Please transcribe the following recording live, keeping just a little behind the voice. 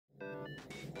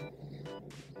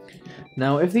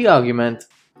Now, if the argument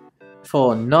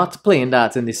for not playing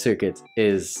that in the circuit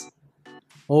is,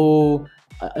 oh,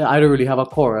 I don't really have a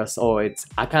chorus, or it's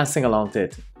I can't sing along to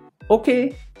it.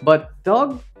 Okay, but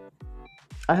dog,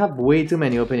 I have way too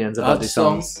many opinions about That these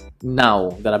songs now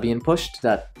that are being pushed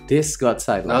that this got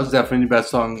sidelined. That was definitely the best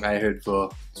song I heard for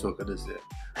soca this year.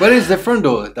 But it's different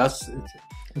though. That's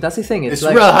the thing. it's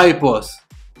like, real hype, boss.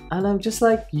 and I'm just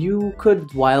like, you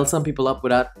could wild some people up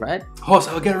with that, right? Horse,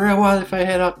 I'll get real wild if I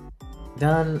head up.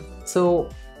 Dan, so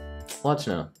watch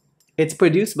now. It's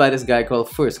produced by this guy called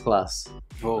First Class.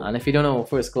 Oh. And if you don't know,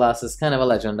 First Class is kind of a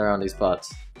legend around these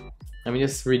parts. Let me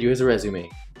just read you his resume.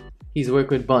 He's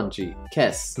worked with Bungie,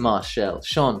 Kess, Marshall,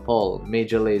 Sean Paul,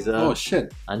 Major Lazer, Oh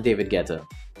shit. and David Guetta.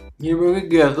 You really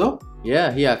good though?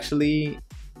 Yeah, he actually...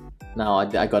 Now,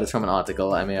 I got it from an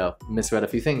article. I may have misread a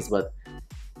few things, but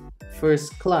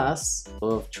First Class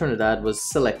of Trinidad was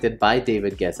selected by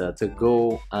David Guetta to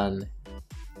go and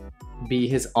be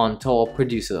his on-tour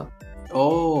producer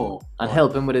Oh. and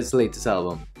help him with his latest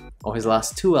album, or his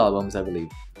last two albums, I believe.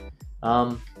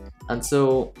 And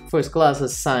so First Class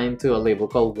has signed to a label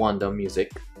called Wonder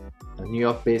Music, a New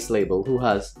York-based label who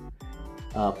has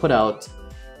put out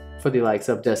for the likes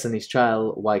of Destiny's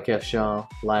Child, Wyclef Jean,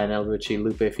 Lionel Richie,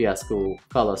 Lupe Fiasco,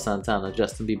 Carlos Santana,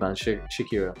 Justin Bieber, and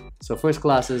Shakira. So First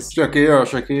Class is...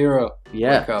 Shakira.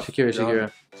 Yeah, Wyclef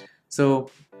Shakira.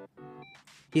 So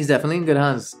he's definitely in good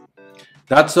hands.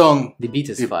 That song. The beat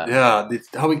is fire. Yeah,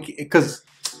 because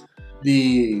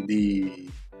the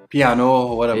piano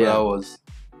or whatever Yeah. that was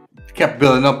kept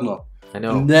building up now. I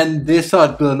know. And then they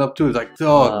started building up too. It's like,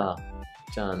 dog.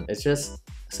 John, it's just...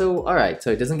 So, alright,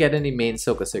 so it doesn't get any main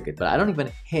soca circuit, but I don't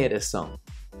even hear this song.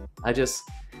 I just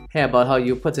hear about how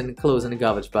you putting clothes in the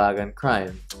garbage bag and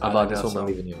crying I about like this that woman song.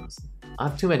 leaving you. I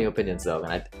have too many opinions, dog,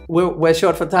 and we're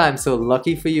short for time, so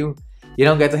lucky for you, you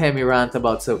don't get to hear me rant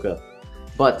about soca.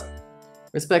 But,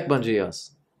 respect Bungie.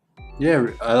 Yeah,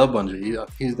 I love Bungie.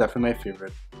 He's definitely my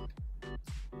favorite.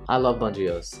 I love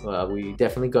Bungie. We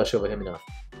definitely gush over him enough.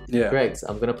 Yeah. Gregs,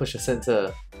 I'm gonna push us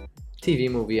into TV,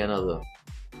 movie, and other.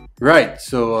 Right,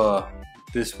 so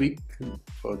this week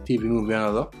for TV movie and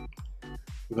other,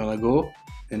 we're gonna go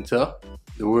into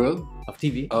the world Of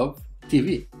TV? of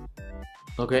TV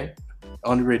Okay.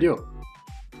 on the radio.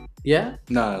 Yeah?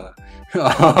 No.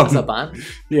 That's a band?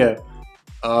 Yeah.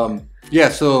 Yeah,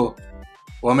 so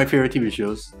one of my favorite TV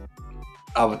shows,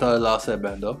 Avatar: The Last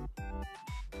Airbender.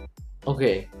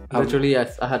 Okay. Literally, I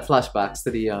had flashbacks to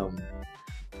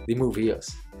the movie,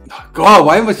 yes. God,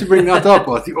 why must you bring that up?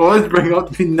 Boss? You always bring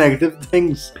up the negative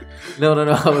things. No.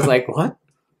 I was like, what?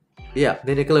 Yeah,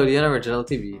 the Nickelodeon original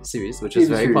TV series, which is TV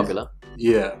very series. popular.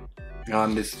 Yeah.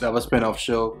 And this that was a spin-off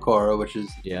show, Korra, which is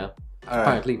Yeah. alright.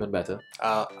 Apparently even better.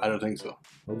 I don't think so.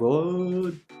 Oh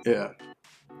god. Yeah.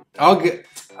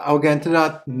 I'll get into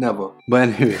that never. But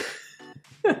anyway.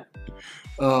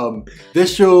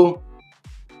 This show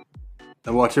I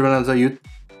watched it when I was a youth.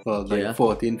 Well, like Yeah.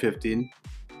 14, 15.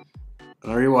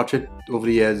 And I rewatched it over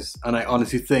the years, and I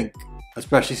honestly think,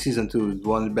 especially season 2, is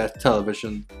one of the best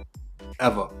television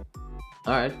ever.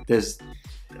 Alright. There's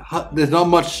not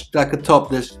much that could top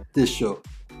this show.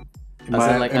 As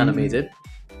in like animated.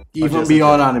 Even just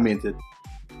beyond animated.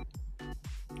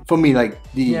 For me, like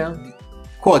the Yeah.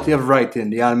 quality of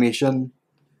writing, the animation,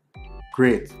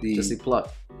 great. Just the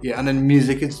plot. Yeah, and then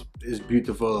music is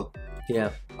beautiful.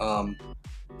 Yeah.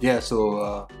 Yeah,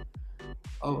 so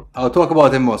I'll talk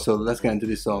about him more, so let's get into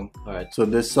this song. Alright. So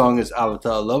this song is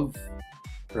Avatar Love,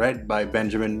 right, by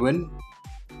Benjamin Wynn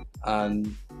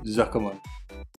and Zuckerman.